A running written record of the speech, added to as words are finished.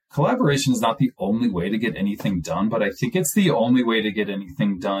collaboration is not the only way to get anything done, but I think it's the only way to get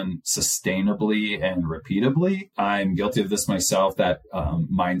anything done sustainably and repeatably. I'm guilty of this myself, that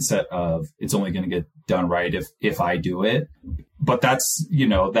mindset of it's only going to get done right if I do it. But that's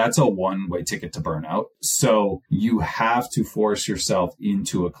a one-way ticket to burnout. So you have to force yourself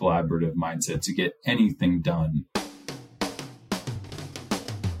into a collaborative mindset to get anything done.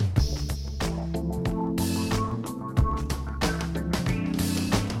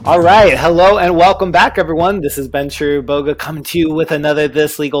 All right. Hello and welcome back, everyone. This is Ben Boga coming to you with another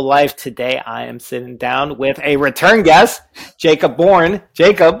This Legal Life. Today, I am sitting down with a return guest, Jacob Bourne.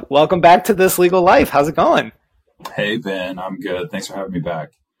 Jacob, welcome back to This Legal Life. How's it going? Hey, Ben. I'm good. Thanks for having me back.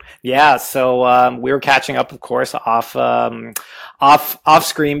 Yeah, so we were catching up, of course, off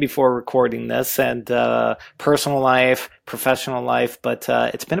screen before recording this, and personal life, professional life. But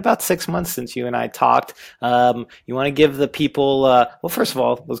it's been about 6 months since you and I talked. You want to give the people, well, first of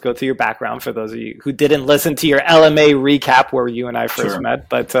all, let's go through your background for those of you who didn't listen to your LMA recap where you and I first met.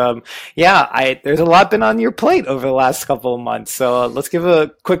 But there's a lot been on your plate over the last couple of months. So let's give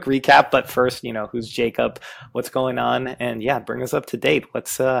a quick recap. But first, who's Jacob? What's going on? And bring us up to date.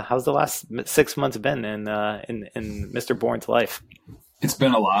 How's the last 6 months been in Mr. Bourne's life? It's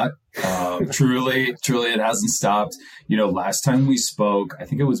been a lot. Truly, it hasn't stopped. Last time we spoke, I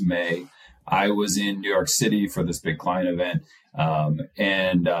think it was May, I was in New York City for this big client event.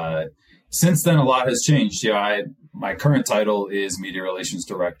 And since then, a lot has changed. My current title is Media Relations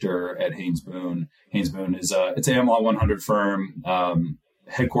Director at Haynes Boone. Haynes Boone is it's an AmLaw 100 firm,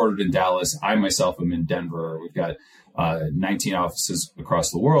 headquartered in Dallas. I myself am in Denver. We've got 19 offices across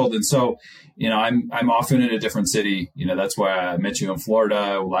the world. And so, I'm often in a different city. That's why I met you in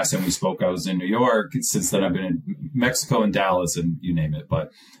Florida. Last time we spoke, I was in New York. Since then, I've been in Mexico and Dallas and you name it.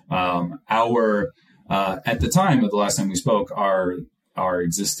 But at the time of the last time we spoke, our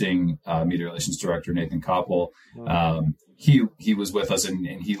existing media relations director, Nathan Koppel, he was with us and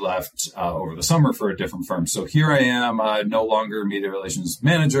he left over the summer for a different firm. So here I am, no longer media relations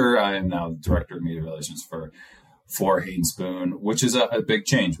manager. I am now director of media relations for Haynes Boone, which is a big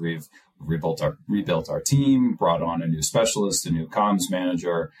change. We've rebuilt our team, brought on a new specialist, a new comms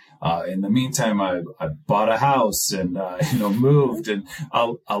manager. In the meantime, I bought a house and moved, and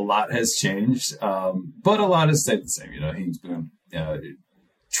a lot has changed, but a lot has stayed the same. Haynes Boone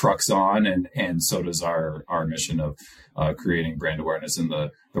trucks on, and so does our mission of creating brand awareness in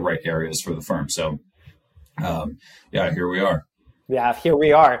the right areas for the firm. So here we are. Yeah, here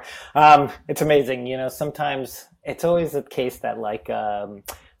we are. It's amazing. Sometimes it's always the case that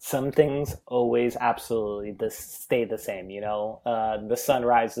some things always absolutely stay the same. The sun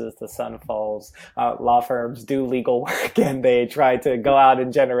rises, the sun falls. Law firms do legal work and they try to go out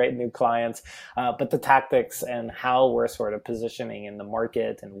and generate new clients. But the tactics and how we're sort of positioning in the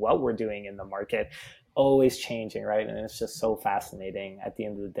market and what we're doing in the market always changing, right? And it's just so fascinating at the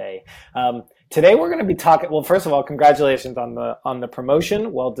end of the day. Today we're going to be talking, well, first of all, congratulations on the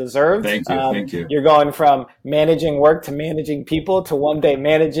promotion. Well deserved. Thank you. You're going from managing work to managing people to one day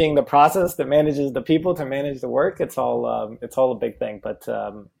managing the process that manages the people to manage the work. It's all a big thing, but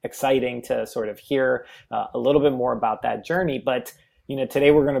exciting to sort of hear a little bit more about that journey. But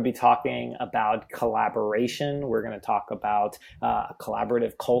today we're going to be talking about collaboration. We're going to talk about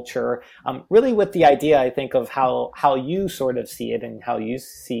collaborative culture, really with the idea, I think, of how you sort of see it and how you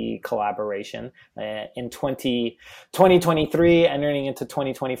see collaboration in 2023 entering into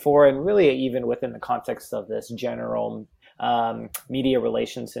 2024, and really even within the context of this general media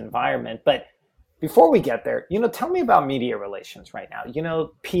relations environment. But before we get there, tell me about media relations right now.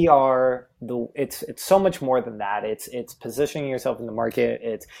 PR, it's so much more than that. It's positioning yourself in the market.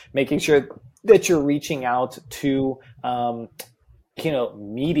 It's making sure that you're reaching out to,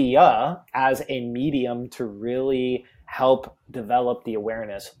 media as a medium to really help develop the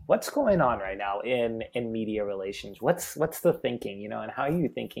awareness. What's going on right now in media relations? What's the thinking, and how are you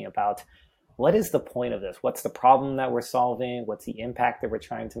thinking about what is the point of this? What's the problem that we're solving? What's the impact that we're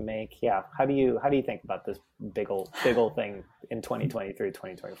trying to make? Yeah. How do you think about this big old thing in 2023,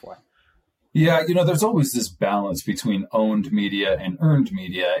 2024? Yeah, there's always this balance between owned media and earned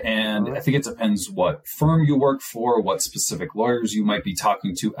media. And I think it depends what firm you work for, what specific lawyers you might be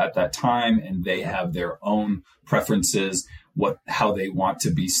talking to at that time. And they have their own preferences, how they want to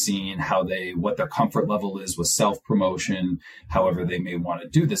be seen, what their comfort level is with self-promotion, however they may want to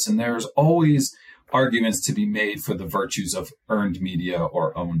do this. And there's always arguments to be made for the virtues of earned media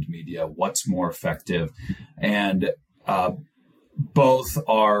or owned media. What's more effective? And both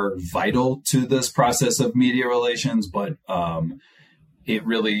are vital to this process of media relations, but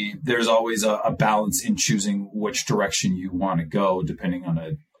there's always a balance in choosing which direction you want to go, depending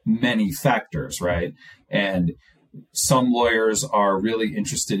on many factors, right? And some lawyers are really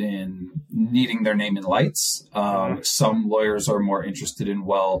interested in needing their name in lights. Some lawyers are more interested in,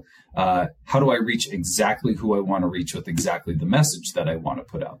 how do I reach exactly who I want to reach with exactly the message that I want to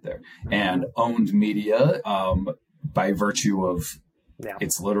put out there? And owned media, by virtue of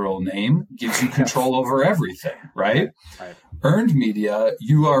its literal name, gives you control over everything, right? Earned media,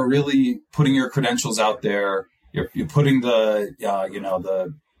 you are really putting your credentials out there. You're putting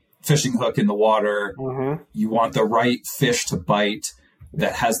the fishing hook in the water. You want the right fish to bite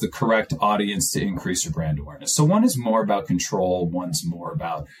that has the correct audience to increase your brand awareness. So one is more about control. One's more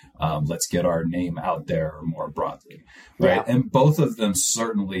about let's get our name out there more broadly, right? Yeah. And both of them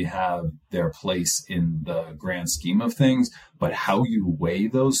certainly have their place in the grand scheme of things. But how you weigh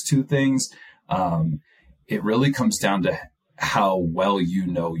those two things, it really comes down to how well you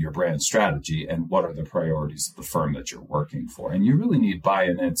know your brand strategy and what are the priorities of the firm that you're working for. And you really need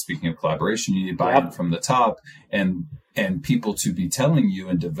buy-in. And speaking of collaboration, you need buy-in from the top and people to be telling you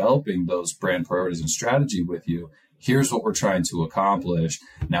and developing those brand priorities and strategy with you. Here's what we're trying to accomplish.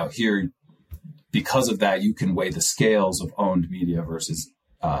 Now here, because of that, you can weigh the scales of owned media versus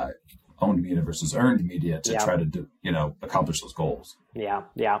earned media to try to accomplish those goals.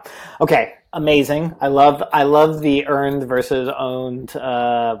 Yeah. Okay, amazing. I love the earned versus owned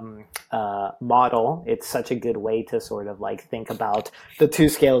model. It's such a good way to sort of like think about the two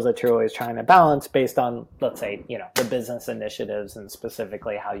scales that you're always trying to balance based on, let's say, the business initiatives and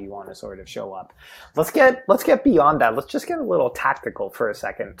specifically how you want to sort of show up. Let's get beyond that. Let's just get a little tactical for a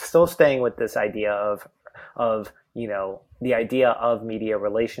second. Still staying with this idea of the idea of media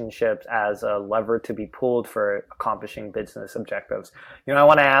relationships as a lever to be pulled for accomplishing business objectives. I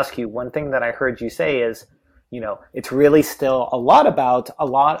want to ask you, one thing that I heard you say is, it's really still a lot about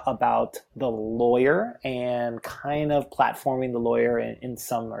the lawyer and kind of platforming the lawyer in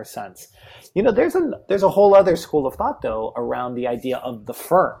some sense. There's a whole other school of thought though around the idea of the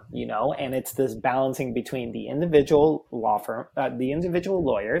firm, and it's this balancing between the individual law firm, the individual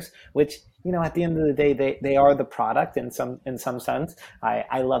lawyers, which at the end of the day, they are the product in some sense.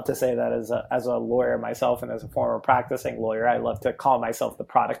 I love to say that as a lawyer myself and as a former practicing lawyer, I love to call myself the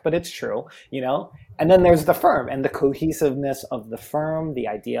product, but it's true, And then there's the firm and the cohesiveness of the firm, the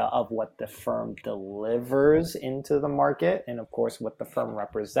idea of what the firm delivers into the market, and of course what the firm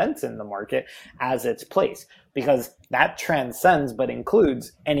represents in the market as its place, because that transcends but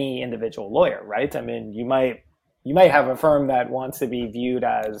includes any individual lawyer, right? I mean, you might have a firm that wants to be viewed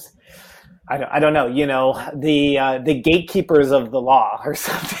as, I don't know, the gatekeepers of the law or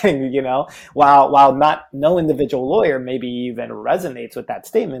something, while no individual lawyer maybe even resonates with that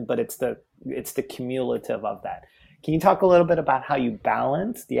statement, but it's the cumulative of that. Can you talk a little bit about how you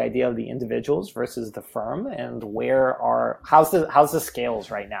balance the idea of the individuals versus the firm, and how's the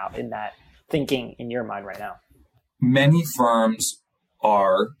scales right now in that thinking in your mind right now? Many firms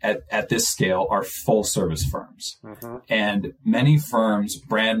are at this scale are full service firms. And many firms'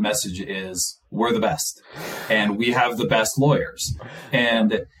 brand message is we're the best and we have the best lawyers.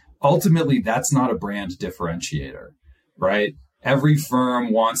 And ultimately that's not a brand differentiator, right? Every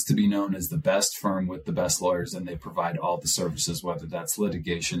firm wants to be known as the best firm with the best lawyers, and they provide all the services, whether that's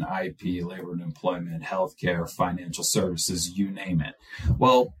litigation, IP, labor and employment, healthcare, financial services, you name it.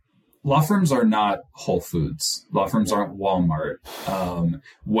 Well, law firms are not Whole Foods. Law firms aren't Walmart.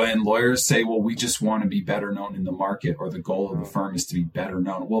 When lawyers say, well, we just want to be better known in the market, or the goal of the firm is to be better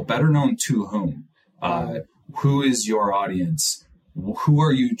known. Well, better known to whom? Who is your audience? Who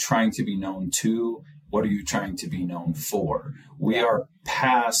are you trying to be known to? What are you trying to be known for? We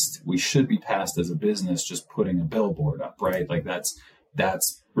should be past as a business just putting a billboard up, right? Like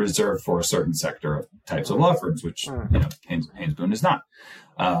that's reserved for a certain sector of types of law firms, which Haynes Boone is not.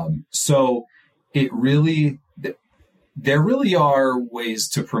 So there really are ways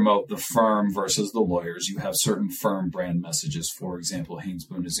to promote the firm versus the lawyers. You have certain firm brand messages. For example, Haynes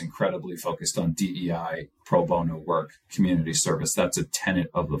Boone is incredibly focused on DEI, pro bono work, community service. That's a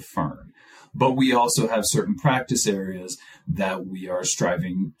tenet of the firm. But we also have certain practice areas that we are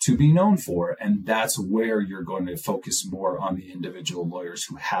striving to be known for. And that's where you're going to focus more on the individual lawyers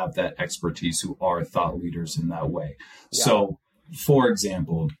who have that expertise, who are thought leaders in that way. Yeah. So, for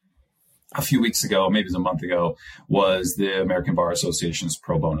example, a few weeks ago, maybe it was a month ago, was the American Bar Association's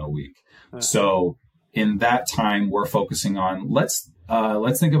Pro Bono Week. So in that time, we're focusing on, let's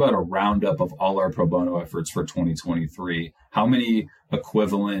think about a roundup of all our pro bono efforts for 2023. How many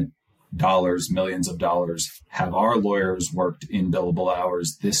equivalent dollars, millions of dollars, have our lawyers worked in billable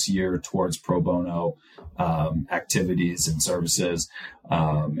hours this year towards pro bono activities and services.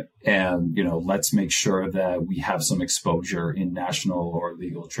 And, let's make sure that we have some exposure in national or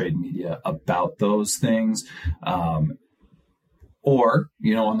legal trade media about those things. Or,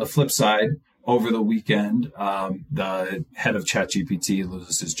 on the flip side, over the weekend, the head of ChatGPT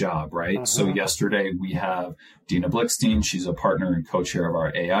loses his job, right? Uh-huh. So yesterday we have Dina Blickstein. She's a partner and co-chair of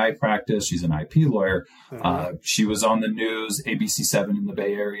our AI practice. She's an IP lawyer. Uh-huh. She was on the news, ABC7 in the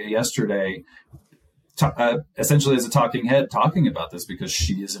Bay Area yesterday, essentially as a talking head, talking about this because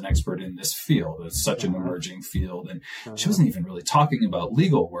she is an expert in this field. It's such an emerging field. And she wasn't even really talking about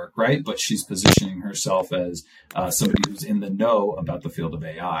legal work, right? But she's positioning herself as somebody who's in the know about the field of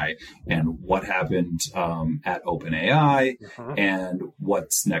AI and what happened at OpenAI and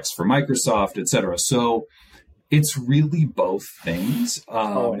what's next for Microsoft, et cetera. So it's really both things.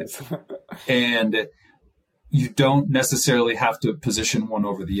 And you don't necessarily have to position one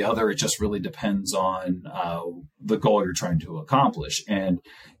over the other. It just really depends on the goal you're trying to accomplish. And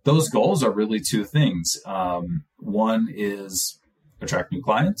those goals are really two things. One is attract new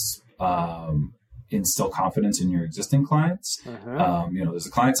clients, instill confidence in your existing clients. There's the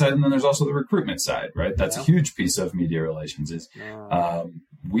client side, and then there's also the recruitment side, right? That's a huge piece of media relations is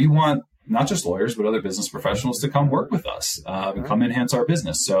we want not just lawyers, but other business professionals to come work with us and come enhance our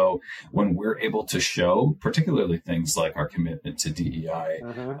business. So when we're able to show, particularly things like our commitment to DEI,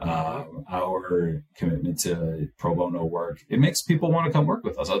 our commitment to pro bono work, it makes people want to come work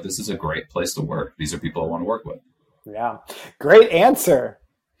with us. Oh, this is a great place to work. These are people I want to work with. Yeah. Great answer.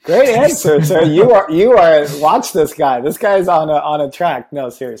 Great answer. So you are watch this guy. This guy's on a track.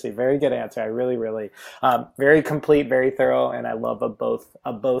 No, seriously, very good answer. I really, very complete, very thorough, and I love a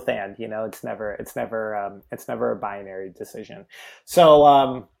both and. It's never a binary decision.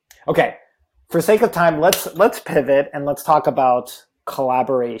 So okay, for sake of time, let's pivot and let's talk about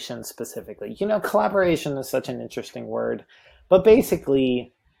collaboration specifically. Collaboration is such an interesting word, but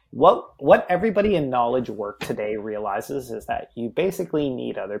basically, what everybody in knowledge work today realizes is that you basically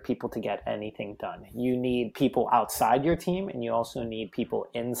need other people to get anything done. You need people outside your team, and you also need people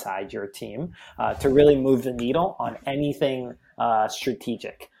inside your team to really move the needle on anything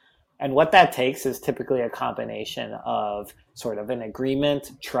strategic. And what that takes is typically a combination of sort of an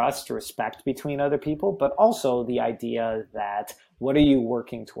agreement, trust, respect between other people, but also the idea that what are you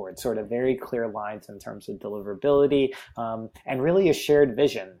working towards? Sort of very clear lines in terms of deliverability, and really a shared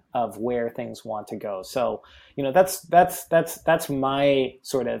vision of where things want to go. So, that's my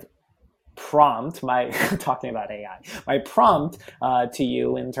sort of prompt, talking about AI, my prompt to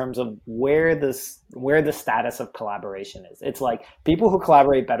you in terms of where the status of collaboration is. It's like people who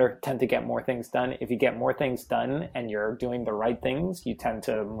collaborate better tend to get more things done. If you get more things done and you're doing the right things, you tend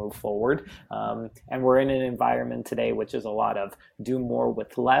to move forward. And we're in an environment today which is a lot of do more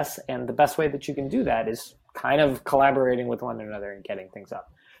with less. And the best way that you can do that is kind of collaborating with one another and getting things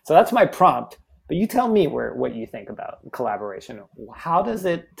up. So that's my prompt. But you tell me what you think about collaboration. How does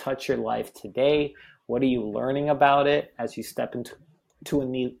it touch your life today? What are you learning about it as you step into a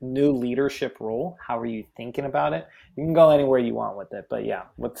new leadership role? How are you thinking about it? You can go anywhere you want with it, but yeah,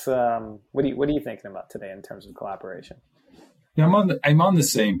 what are you thinking about today in terms of collaboration? Yeah, I'm on the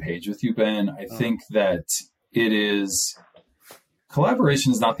same page with you, Ben. I think that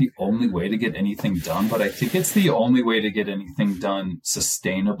collaboration is not the only way to get anything done, but I think it's the only way to get anything done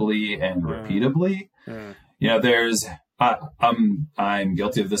sustainably and repeatably. I'm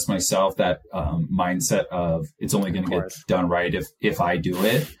guilty of this myself, that mindset of it's only going to get done right if I do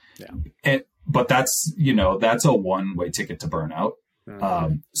it. Yeah. But that's a one-way ticket to burnout.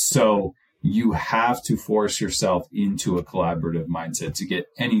 So you have to force yourself into a collaborative mindset to get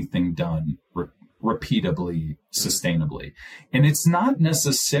anything done repeatably, sustainably. And it's not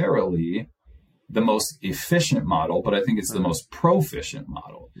necessarily the most efficient model, but I think it's the most proficient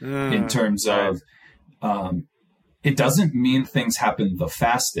model in terms of it doesn't mean things happen the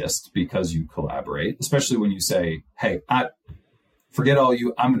fastest because you collaborate, especially when you say, hey, forget all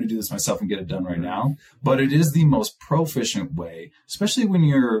you, I'm going to do this myself and get it done right now. But it is the most proficient way, especially when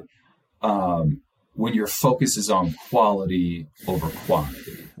your focus is on quality over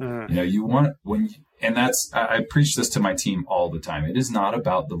quantity. I preach this to my team all the time. It is not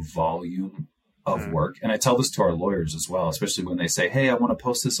about the volume of work. And I tell this to our lawyers as well, especially when they say, hey, I want to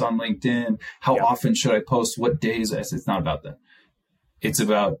post this on LinkedIn. How often should I post? What days? I say, it's not about that. It's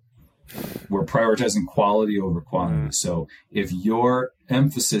about we're prioritizing quality over quantity. So if your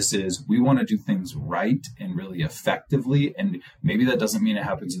emphasis is we want to do things right and really effectively, and maybe that doesn't mean it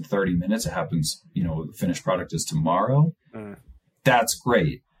happens in 30 minutes. It happens, the finished product is tomorrow. That's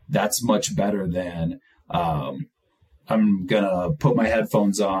great. that's much better than I'm going to put my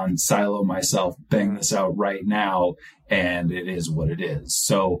headphones on, silo myself, bang this out right now, and it is what it is.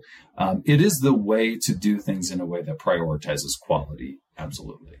 So it is the way to do things in a way that prioritizes quality.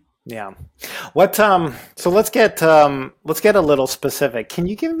 Absolutely. Yeah. What so let's get a little specific. Can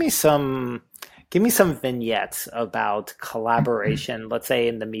you give me some vignettes about collaboration, let's say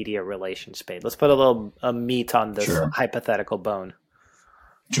in the media relations space? Let's put a little meat on this hypothetical bone.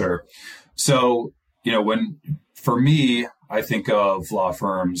 Sure. So, for me, I think of law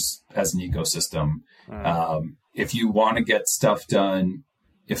firms as an ecosystem. If you want to get stuff done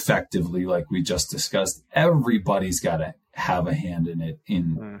effectively, like we just discussed, everybody's got to have a hand in it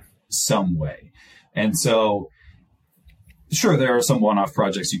in some way. And so, sure, there are some one-off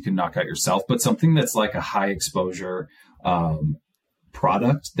projects you can knock out yourself, but something that's like a high exposure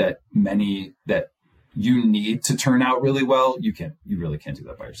product that you need to turn out really well, you really can't do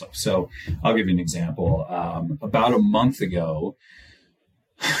that by yourself. So I'll give you an example. About a month ago,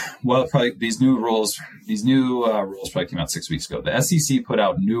 well, probably these new rules probably came out 6 weeks ago. The SEC put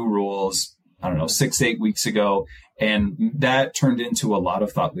out new rules, 6-8 weeks ago. And that turned into a lot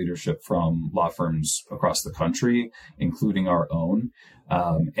of thought leadership from law firms across the country, including our own.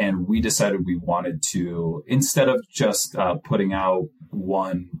 And we decided we wanted to, instead of just putting out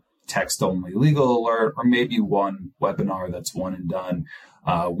one text-only legal alert or maybe one webinar that's one and done,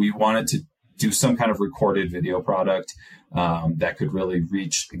 we wanted to do some kind of recorded video product that could really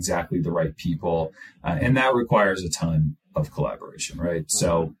reach exactly the right people. And that requires a ton of collaboration, right?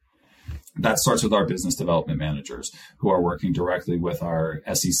 So that starts with our business development managers who are working directly with our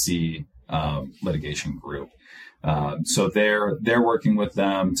SEC litigation group. So they're working with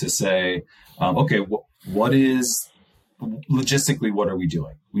them to say, okay, what is logistically, what are we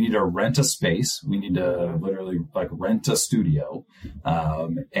doing? We need to rent a space. We need to literally rent a studio.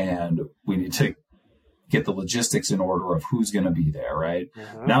 And we need to get the logistics in order of who's going to be there, right?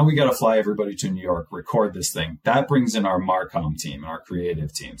 Now we got to fly everybody to New York, record this thing. That brings in our Marcom team, our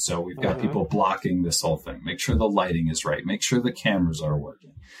creative team. So we've got people blocking this whole thing, make sure the lighting is right, make sure the cameras are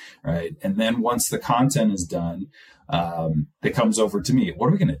working, right? And then once the content is done, it comes over to me. What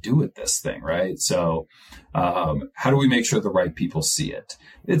are we going to do with this thing, right? So how do we make sure the right people see it?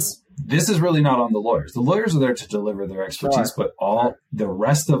 This is really not on the lawyers. The lawyers are there to deliver their expertise, but the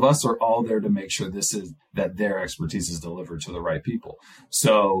rest of us are all there to make sure that their expertise is delivered to the right people.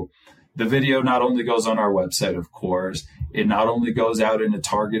 So the video not only goes on our website, of course, it not only goes out in a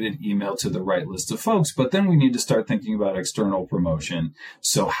targeted email to the right list of folks, but then we need to start thinking about external promotion.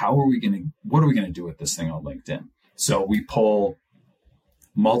 So what are we going to do with this thing on LinkedIn? So we pull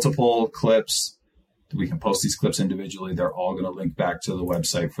multiple clips. We can post these clips individually. They're all going to link back to the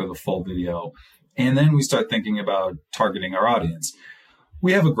website for the full video. And then we start thinking about targeting our audience.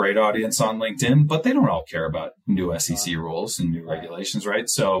 We have a great audience on LinkedIn, but they don't all care about new SEC rules and new regulations, right?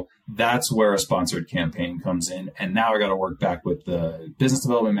 So that's where a sponsored campaign comes in. And now I got to work back with the business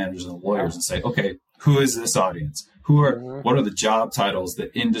development managers and the lawyers and say, okay, who is this audience? What are the job titles,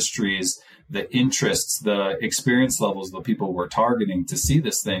 the industries, the interests, the experience levels, the people we're targeting to see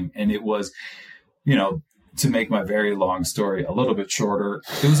this thing? And it was, to make my very long story a little bit shorter,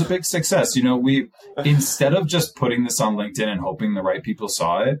 it was a big success. We, instead of just putting this on LinkedIn and hoping the right people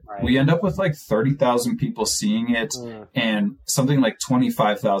saw it, we end up with 30,000 people seeing it and something like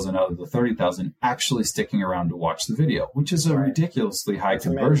 25,000 out of the 30,000 actually sticking around to watch the video, which is a ridiculously high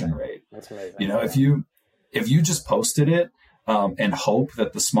conversion rate. That's amazing. If you just posted it and hope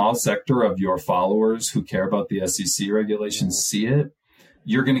that the small sector of your followers who care about the SEC regulations see it,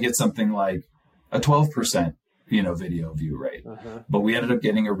 you're going to get something like a 12%, video view rate. But we ended up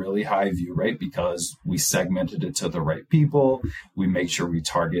getting a really high view rate because we segmented it to the right people. We make sure we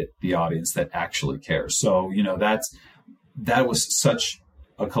target the audience that actually cares. So, that was such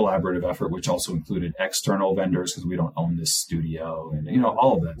a collaborative effort, which also included external vendors because we don't own this studio and,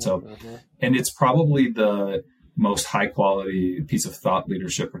 all of that. So, and it's probably the most high quality piece of thought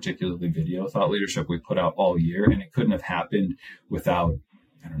leadership, particularly video thought leadership we put out all year. And it couldn't have happened without,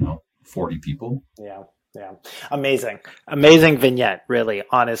 40 people. Yeah. Amazing vignette, really,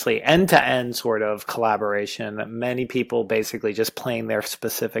 honestly, end-to-end sort of collaboration. Many people basically just playing their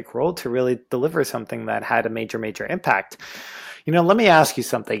specific role to really deliver something that had a major impact. Let me ask you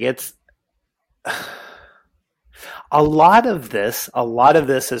something. It's a lot of this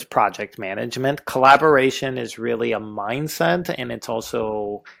is project management. Collaboration is really a mindset, and it's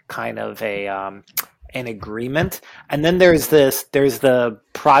also kind of a an agreement. And then there's the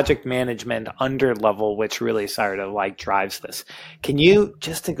project management under level, which really sort of like drives this. Can you,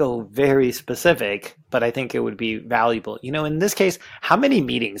 just to go very specific, but I think it would be valuable, in this case, how many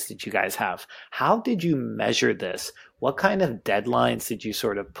meetings did you guys have? How did you measure this? What kind of deadlines did you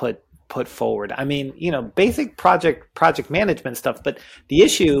sort of put forward? I mean, basic project management stuff, but the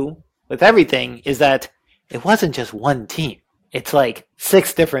issue with everything is that it wasn't just one team. It's like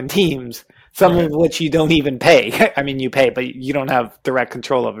 6 different teams, some of which you don't even pay. I mean, you pay, but you don't have direct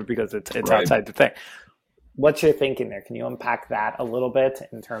control of it because it's outside the thing. What's your thinking there? Can you unpack that a little bit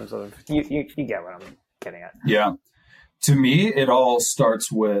in terms of, you get what I'm getting at? Yeah. To me, it all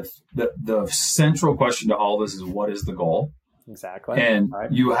starts with the central question to all this is, what is the goal? Exactly. And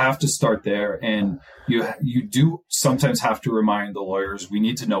you have to start there. And you do sometimes have to remind the lawyers, we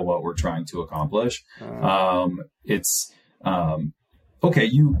need to know what we're trying to accomplish. Okay,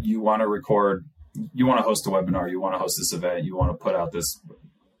 you want to record, you want to host a webinar, you want to host this event, you want to put out this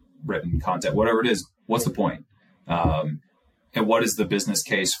written content, whatever it is, what's the point? And what is the business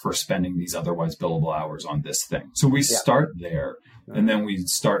case for spending these otherwise billable hours on this thing? So we start there, and then we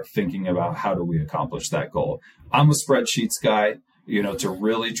start thinking about how do we accomplish that goal. I'm a spreadsheets guy, to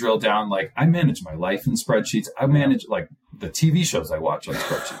really drill down. Like, I manage my life in spreadsheets. I manage like the TV shows I watch on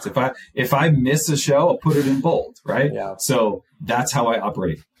spreadsheets. If I miss a show, I'll put it in bold, right? Yeah. So that's how I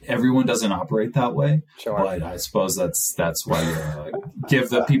operate. Everyone doesn't operate that way, but I suppose that's why you give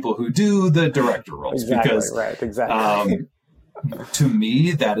the people who do the director roles. Exactly. To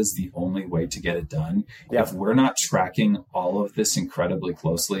me, that is the only way to get it done. Yep. If we're not tracking all of this incredibly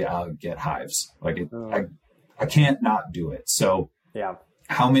closely, I'll get hives. Like I can't not do it. So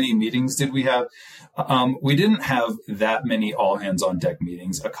how many meetings did we have? We didn't have that many all hands on deck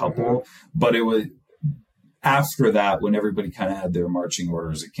meetings, a couple, but it was after that, when everybody kind of had their marching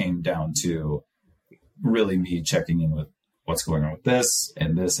orders, it came down to really me checking in with what's going on with this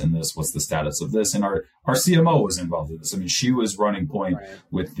and this and this, what's the status of this. And our CMO was involved in this. I mean, she was running point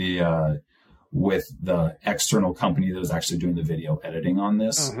with the external company that was actually doing the video editing on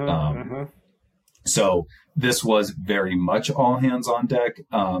this. So this was very much all hands on deck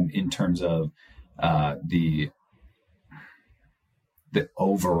in terms of the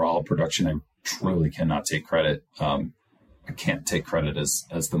overall production. I truly cannot take credit. I can't take credit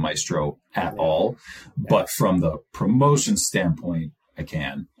as the maestro at all, but from the promotion standpoint, I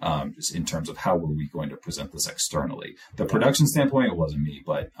can, just in terms of how were we going to present this externally. The production standpoint, it wasn't me,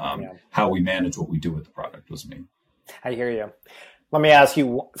 but how we manage what we do with the product was me. I hear you. Let me ask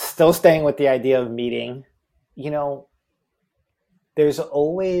you, still staying with the idea of meeting, there's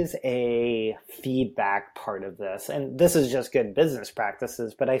always a feedback part of this, and this is just good business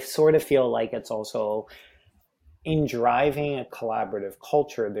practices, but I sort of feel like it's also in driving a collaborative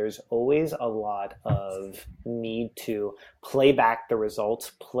culture, there's always a lot of need to play back the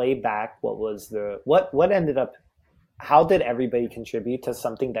results, play back what ended up, how did everybody contribute to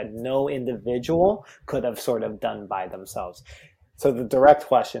something that no individual could have sort of done by themselves? So the direct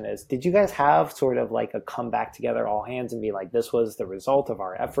question is, did you guys have sort of like a come back together, all hands, and be like, this was the result of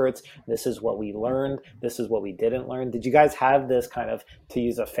our efforts, this is what we learned, this is what we didn't learn? Did you guys have this kind of, to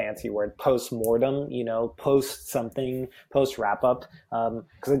use a fancy word, post-mortem, post something, post wrap-up?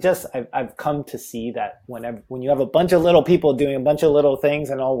 Because I've come to see that when you have a bunch of little people doing a bunch of little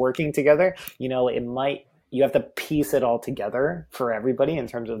things and all working together, you have to piece it all together for everybody in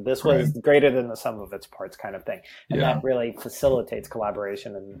terms of this was greater than the sum of its parts kind of thing. And that really facilitates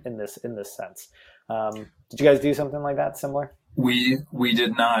collaboration in this sense. Did you guys do something like that similar? We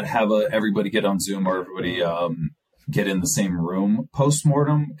did not have everybody get on Zoom or everybody get in the same room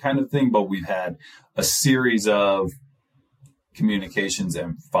post-mortem kind of thing, but we've had a series of communications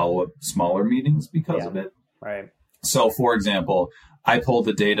and follow-up smaller meetings because of it. Right. So, for example, I pull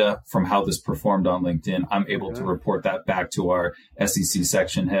the data from how this performed on LinkedIn. I'm able to report that back to our SEC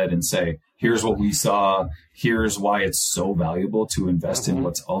section head and say, here's what we saw. Here's why it's so valuable to invest in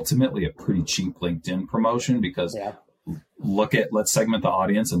what's ultimately a pretty cheap LinkedIn promotion, because let's segment the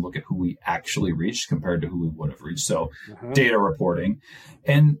audience and look at who we actually reached compared to who we would have reached. So data reporting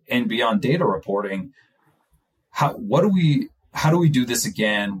and beyond data reporting, how do we do this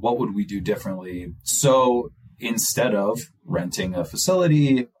again? What would we do differently? So instead of renting a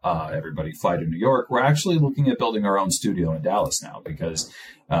facility, everybody fly to New York, we're actually looking at building our own studio in Dallas now, because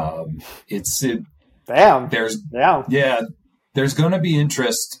there's going to be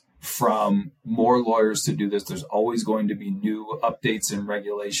interest from more lawyers to do this. There's always going to be new updates and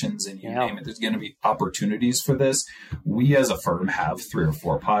regulations, and you name it. There's going to be opportunities for this. We as a firm have 3 or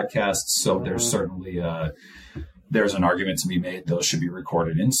 4 podcasts, so there's certainly there's an argument to be made those should be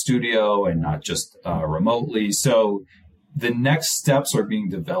recorded in studio and not just remotely. So the next steps are being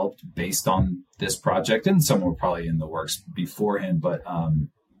developed based on this project, and some were probably in the works beforehand. But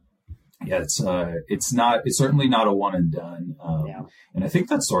it's certainly not a one and done. And I think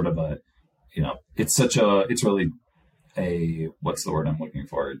that's sort of it's really a, what's the word I'm looking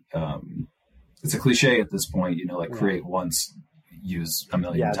for? It's a cliche at this point, create once, use a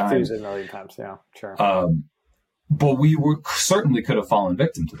million times. Use a million times. Yeah, sure. But we certainly could have fallen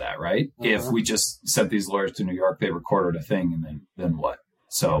victim to that, right? If we just sent these lawyers to New York, they recorded a thing, and then what?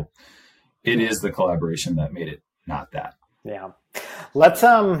 So it is the collaboration that made it not that. Yeah.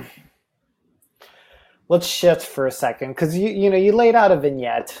 Let's shift for a second, because you laid out a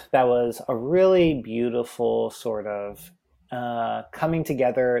vignette that was a really beautiful sort of coming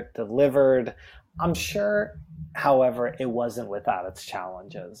together, delivered. I'm sure, however, it wasn't without its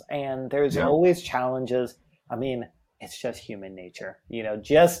challenges, and there's always challenges. I mean, it's just human nature.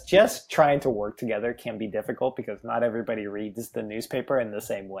 Just trying to work together can be difficult because not everybody reads the newspaper in the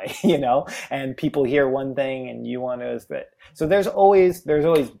same way, and people hear one thing and you want to. So there's always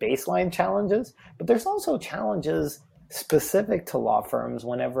baseline challenges, but there's also challenges specific to law firms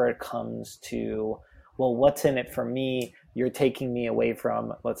whenever it comes to, well, what's in it for me? You're taking me away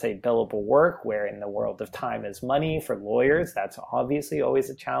from, let's say, billable work, where in the world of time is money for lawyers. That's obviously always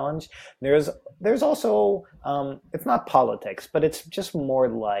a challenge. There's also, it's not politics, but it's just more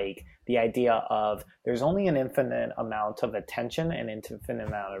like the idea of there's only an infinite amount of attention and infinite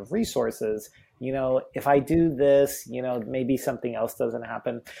amount of resources. If I do this, maybe something else doesn't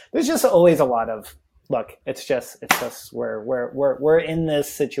happen. There's just always a lot of, look, it's just we're in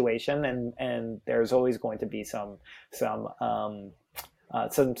this situation, and there's always going to be some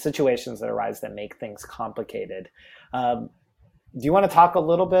situations that arise that make things complicated. Do you want to talk a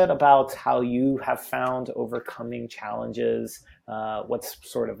little bit about how you have found overcoming challenges? What's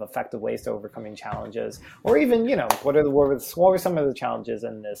sort of effective ways to overcoming challenges, or even what were some of the challenges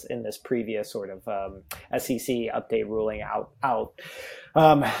in this previous sort of SEC update ruling out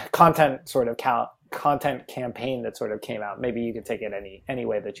content sort of content campaign that sort of came out? Maybe you could take it any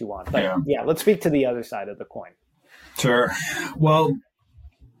way that you want, but let's speak to the other side of the coin. Sure. Well,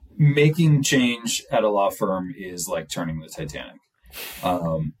 making change at a law firm is like turning the Titanic.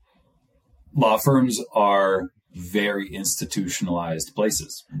 Law firms are very institutionalized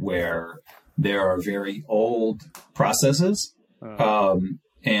places where there are very old processes,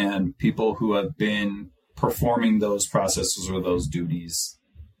 and people who have been performing those processes or those duties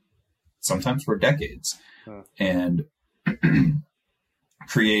sometimes for decades, and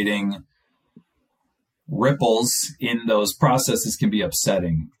creating ripples in those processes can be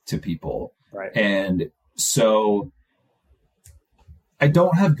upsetting to people. Right. And so I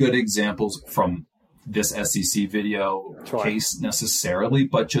don't have good examples from this SEC video case necessarily,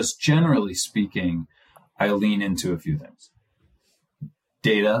 but just generally speaking, I lean into a few things.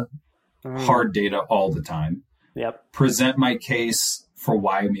 Data, hard data all the time. Yep. Present my case for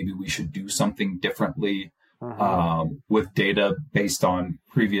why maybe we should do something differently with data based on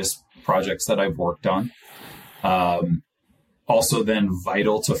previous projects that I've worked on. Also then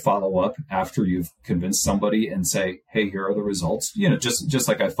vital to follow up after you've convinced somebody and say, hey, here are the results. Just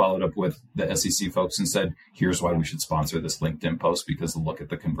like I followed up with the SEC folks and said, here's why we should sponsor this LinkedIn post, because look at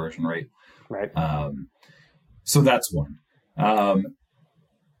the conversion rate. Right. So that's one.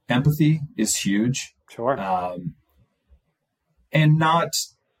 Empathy is huge. Sure. And not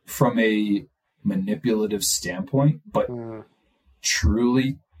from a manipulative standpoint, but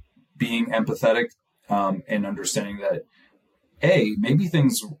truly being empathetic and understanding that, maybe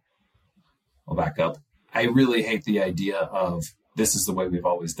things, I'll back up. I really hate the idea of this is the way we've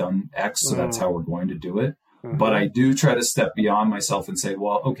always done X, so that's how we're going to do it. But I do try to step beyond myself and say,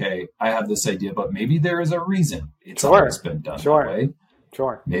 well, okay, I have this idea, but maybe there is a reason it's always been done that way.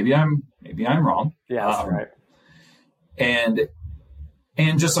 Sure. Maybe I'm wrong. Yeah, that's right.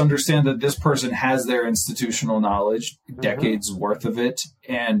 And just understand that this person has their institutional knowledge, decades worth of it,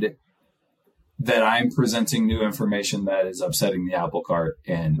 and that I'm presenting new information that is upsetting the apple cart.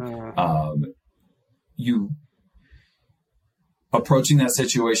 And you approaching that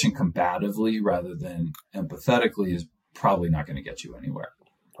situation combatively rather than empathetically is probably not going to get you anywhere.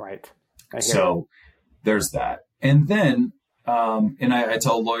 Right. So there's that. And then, and I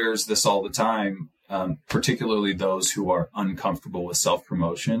tell lawyers this all the time, particularly those who are uncomfortable with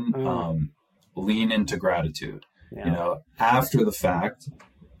self-promotion, lean into gratitude. Yeah. After the fact,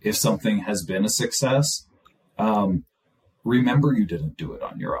 if something has been a success, remember you didn't do it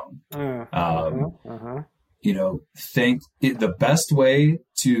on your own. The best way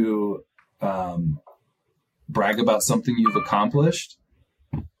to brag about something you've accomplished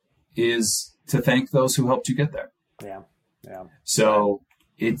is to thank those who helped you get there. Yeah. Yeah. So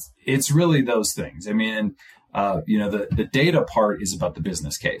it's really those things. I mean, the data part is about the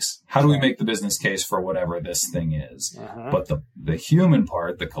business case. How do we make the business case for whatever this thing is? But the human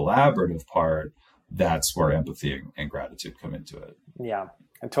part, the collaborative part, that's where empathy and gratitude come into it. Yeah,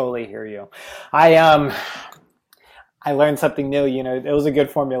 I totally hear you. I learned something new. It was a good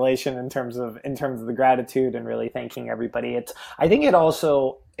formulation in terms of the gratitude and really thanking everybody. I think it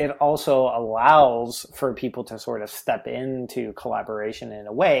also allows for people to sort of step into collaboration in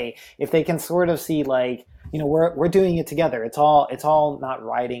a way if they can sort of see like, we're doing it together. It's all not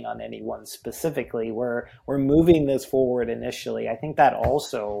riding on anyone specifically. We're moving this forward initially. I think that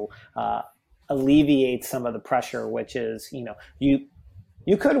also alleviates some of the pressure, which is,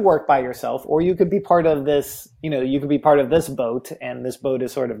 you could work by yourself, or you could be part of this, you could be part of this boat, and this boat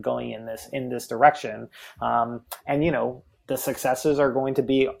is sort of going in this direction. The successes are going to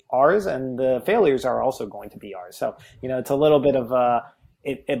be ours and the failures are also going to be ours. So, it's a little bit of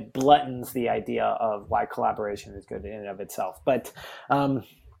it bluntens the idea of why collaboration is good in and of itself. But,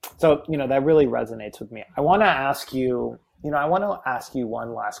 that really resonates with me. I want to ask you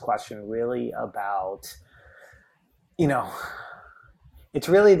one last question really about, it's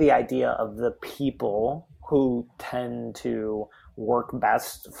really the idea of the people who tend to work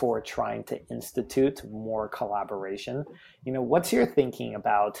best for trying to institute more collaboration. What's your thinking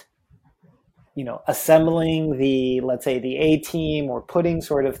about, assembling let's say the A team, or putting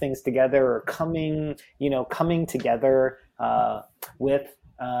sort of things together, or coming together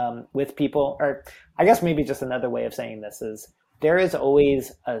with people? Or I guess maybe just another way of saying this is, there is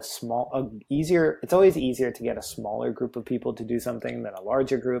always it's always easier to get a smaller group of people to do something than a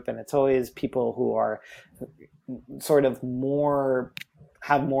larger group. And it's always people who are sort of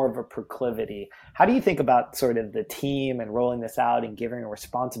have more of a proclivity. How do you think about sort of the team and rolling this out and giving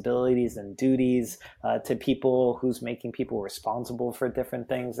responsibilities and duties to people who's making people responsible for different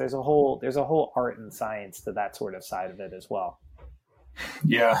things? There's a whole art and science to that sort of side of it as well.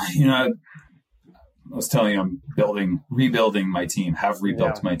 Yeah. I was telling you, I'm rebuilding my team, have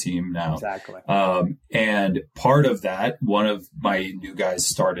rebuilt my team now. Exactly. And part of that, one of my new guys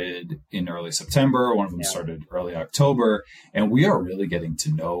started in early September. One of them started early October. And we are really getting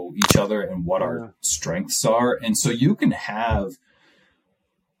to know each other and what our strengths are. And so you can have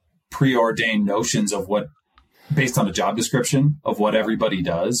preordained notions of based on a job description of what everybody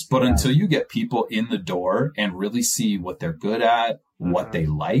does. But until you get people in the door and really see what they're good at, what they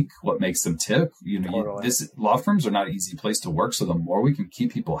like, what makes them tick, law firms are not an easy place to work. So the more we can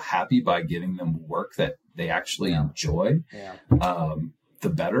keep people happy by giving them work that they actually enjoy, the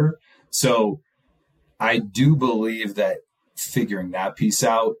better. So I do believe that figuring that piece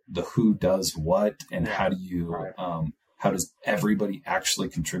out, the who does what, and how do you, how does everybody actually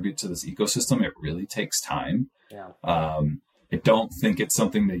contribute to this ecosystem? It really takes time. I don't think it's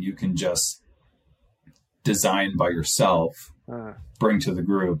something that you can just design by yourself, bring to the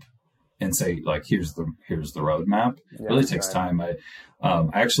group and say, like, here's the roadmap. It really takes time. I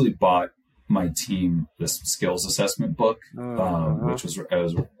actually bought my team this skills assessment book, which was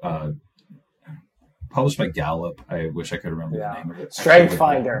published by Gallup. I wish I could remember the name of it. Strength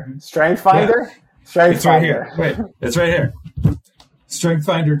Finder. It's right here. Wait, it's right here. Strength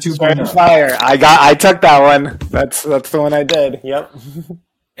Finder 2.0. Strength Finder. I took that one. That's the one I did. Yep.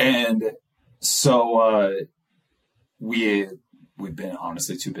 And so we've been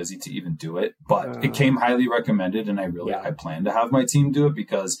honestly too busy to even do it, but it came highly recommended, and I plan to have my team do it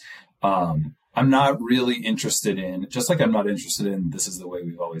because I'm not really interested in, just like I'm not interested in this is the way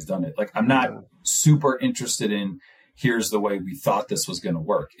we've always done it. Like, I'm not super interested in here's the way we thought this was going to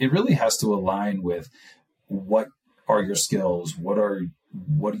work. It really has to align with what are your skills, what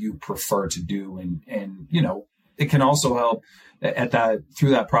do you prefer to do, and it can also help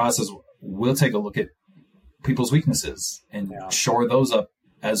through that process. We'll take a look at people's weaknesses and shore those up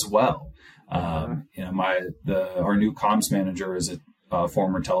as well. Our new comms manager is a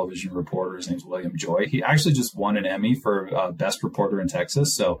former television reporter. His name's William Joy. He actually just won an Emmy for best reporter in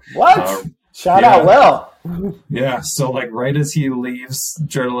Texas. So what? Shout out, Will. Yeah. So like right as he leaves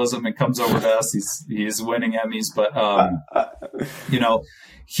journalism and comes over to us, he's winning Emmys. But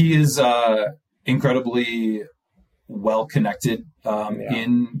he is incredibly well connected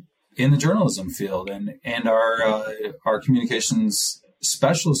in the journalism field, and our communications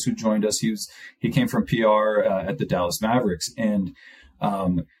specialist who joined us, he came from PR at the Dallas Mavericks, and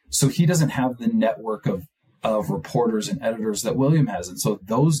so he doesn't have the network of reporters and editors that William has, and so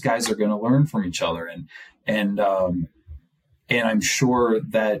those guys are going to learn from each other, and And I'm sure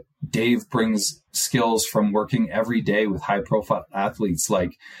that Dave brings skills from working every day with high profile athletes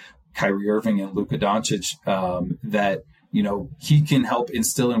like Kyrie Irving and Luka Doncic, that, he can help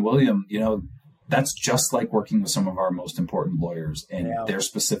instill in William, that's just like working with some of our most important lawyers and their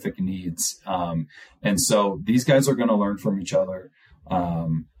specific needs. And so these guys are going to learn from each other.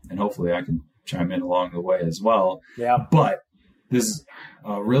 And hopefully I can chime in along the way as well. Yeah. But this is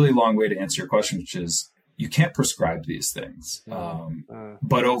a really long way to answer your question, which is you can't prescribe these things.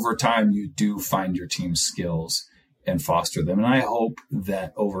 But over time, you do find your team's skills and foster them. And I hope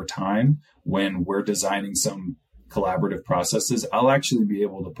that over time, when we're designing some collaborative processes, I'll actually be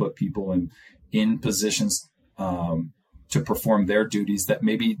able to put people in positions to perform their duties that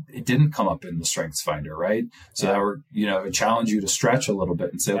maybe it didn't come up in the Strengths Finder, right? So that we're, challenge you to stretch a little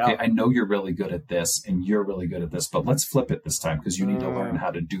bit and say, okay, I know you're really good at this and you're really good at this, but let's flip it this time because you need to learn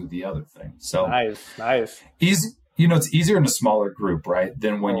how to do the other thing. So nice. Easy, it's easier in a smaller group, right?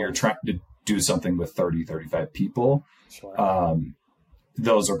 Than when you're trying to do something with 30, 35 people. Sure.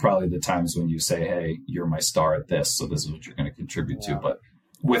 Those are probably the times when you say, hey, you're my star at this, so this is what you're going to contribute to. But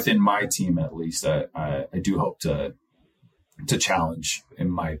within my team, at least, I do hope to challenge in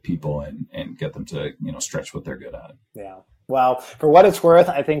my people and get them to, stretch what they're good at. Yeah. Well, for what it's worth,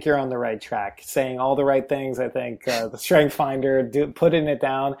 I think you're on the right track, saying all the right things. I think the Strength Finder, putting it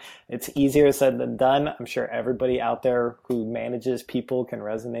down, it's easier said than done. I'm sure everybody out there who manages people can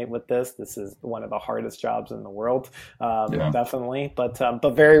resonate with this. This is one of the hardest jobs in the world, definitely, but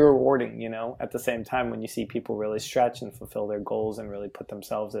very rewarding, at the same time when you see people really stretch and fulfill their goals and really put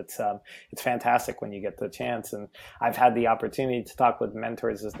themselves, it's fantastic when you get the chance. And I've had the opportunity to talk with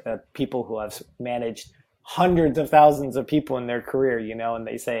mentors, people who have managed hundreds of thousands of people in their career, and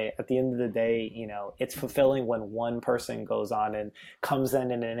they say at the end of the day, it's fulfilling when one person goes on and comes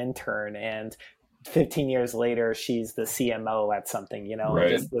in an intern and 15 years later, she's the CMO at something,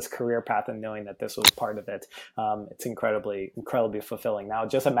 right. this career path and knowing that this was part of it. It's incredibly fulfilling. Now,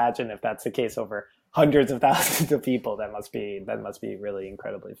 just imagine if that's the case over hundreds of thousands of people. That must be really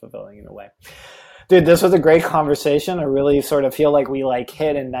incredibly fulfilling in a way. Dude, this was a great conversation. I really sort of feel like we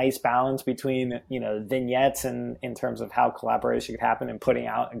hit a nice balance between, vignettes and in terms of how collaboration could happen and putting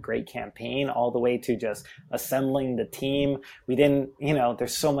out a great campaign all the way to just assembling the team. We didn't,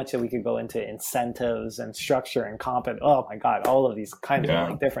 there's so much that we could go into incentives and structure and comp and, oh my God, all of these kinds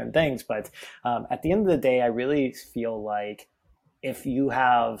of different things. But at the end of the day, I really feel like if you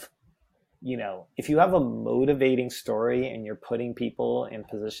have a motivating story and you're putting people in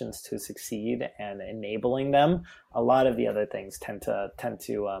positions to succeed and enabling them, a lot of the other things tend to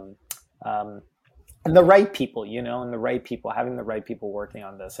and the right people, and the right people, having the right people working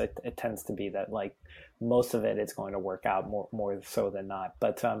on this, it tends to be that most of it's going to work out more so than not.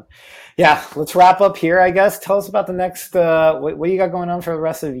 But let's wrap up here, I guess. Tell us about the next, what you got going on for the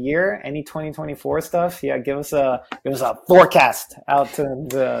rest of the year? Any 2024 stuff? Yeah, give us a forecast out to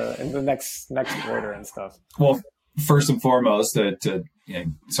in the next quarter and stuff. Well, first and foremost, to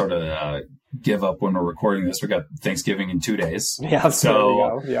sort of give up when we're recording this, we got Thanksgiving in 2 days. Yeah,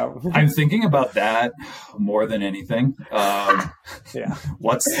 so I'm thinking about that more than anything.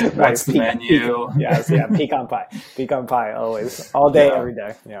 What's the menu? Pecan pie, always, all day, every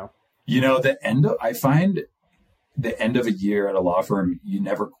day. I find the end of a year at a law firm, you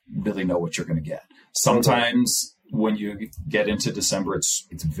never really know what you're going to get. Sometimes when you get into December,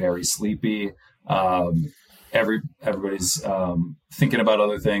 it's very sleepy. Everybody's thinking about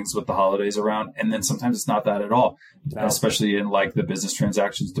other things with the holidays around, and then sometimes it's not that at all. Especially in the business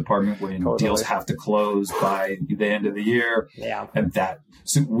transactions department when deals have to close by the end of the year, and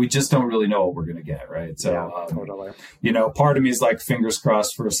so we just don't really know what we're going to get, right? So part of me is fingers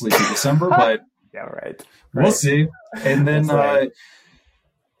crossed for a sleepy December, but we'll see. And then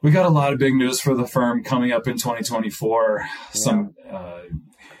we got a lot of big news for the firm coming up in 2024.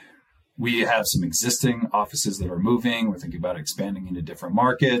 We have some existing offices that are moving. We're thinking about expanding into different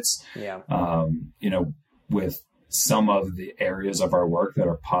markets. With some of the areas of our work that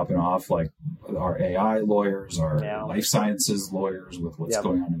are popping off, like our AI lawyers, our life sciences lawyers, with what's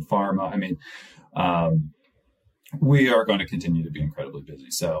going on in pharma. I mean, we are going to continue to be incredibly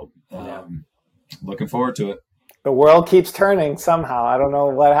busy. So looking forward to it. The world keeps turning somehow. I don't know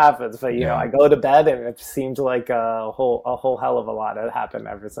what happens, but I go to bed and it seems like a whole hell of a lot that happen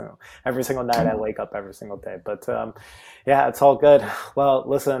every single night. I wake up every single day, but it's all good. Well,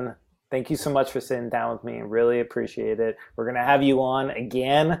 listen, thank you so much for sitting down with me and really appreciate it. We're going to have you on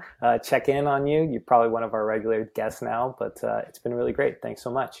again, check in on you. You're probably one of our regular guests now, but it's been really great. Thanks so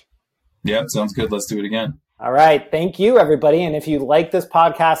much. Yeah, sounds good. Let's do it again. All right. Thank you, everybody. And if you like this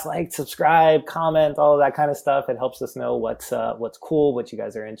podcast, like, subscribe, comment, all of that kind of stuff. It helps us know what's cool, what you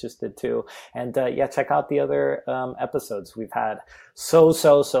guys are interested to. And check out the other episodes. We've had so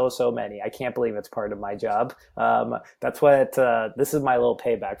many. I can't believe it's part of my job. That's what this is my little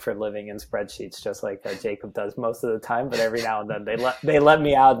payback for living in spreadsheets, just like Jacob does most of the time. But every now and then they let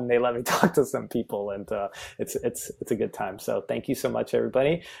me out and they let me talk to some people, and it's a good time. So thank you so much,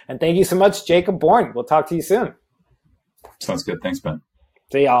 everybody, and thank you so much, Jacob Bourne. We'll talk to you soon. Sounds good. Thanks, Ben.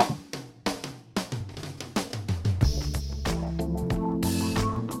 See y'all.